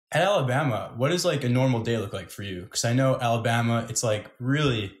At Alabama, what does like a normal day look like for you? Because I know Alabama, it's like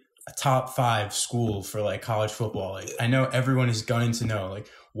really a top 5 school for like college football. Like I know everyone is gunning to know like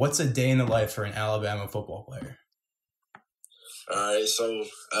what's a day in the life for an Alabama football player. All right, so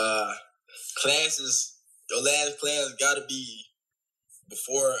classes. Your last class got to be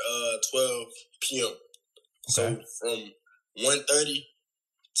before 12 p.m. Okay. So from 1:30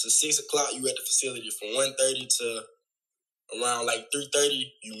 to 6 o'clock, you at the facility. From 1:30 to around like 3:30,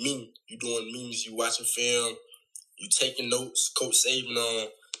 you doing meetings, you watching film, you taking notes, coach saving on.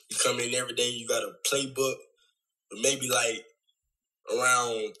 You come in every day, you got a playbook, but maybe like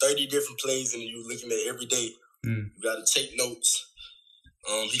around 30 different plays, and you looking at every day. You got to take notes.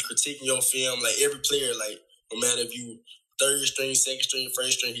 He critiquing your film, like every player, like no matter if you third string, second string,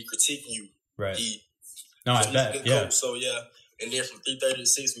 first string, he critiquing you. Right. I bet. Yeah. Coach, so yeah, and then from 3:30 to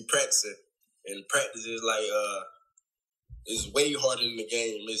 6, we practicing, and practice is like it's way harder than the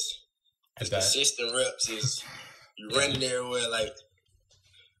game. It's consistent reps. Is you running everywhere. Like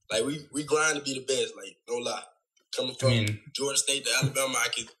we grind to be the best. Like no lie, coming from Georgia State to Alabama, I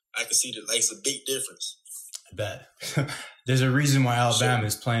can see that like it's a big difference. I bet. There's a reason why Alabama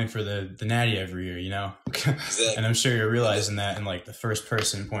is playing for the Natty every year, you know? Exactly. And I'm sure you're realizing that in like the first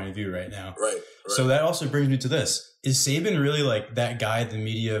person point of view right now. Right. So that also brings me to this. Is Saban really like that guy the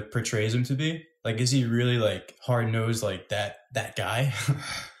media portrays him to be? Like, is he really like hard-nosed like that guy?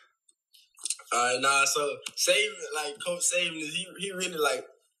 Nah, so Saban, like Coach Saban, he really like,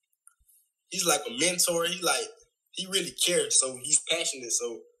 he's like a mentor. He really cares. So he's passionate.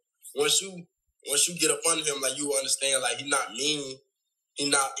 So once you get up under him, like you understand, like he's not mean, he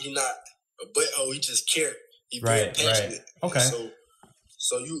not a butthole. He just care. He very passionate. Right. Okay.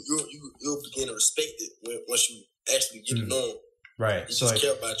 So you'll begin to respect it once you actually get to know him. Right. He just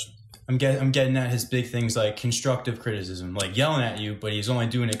care about you. I'm getting at his big things like constructive criticism, like yelling at you, but he's only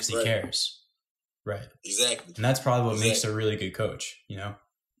doing it because he cares. Right. Exactly. And that's probably what makes a really good coach, you know?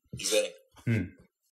 Exactly.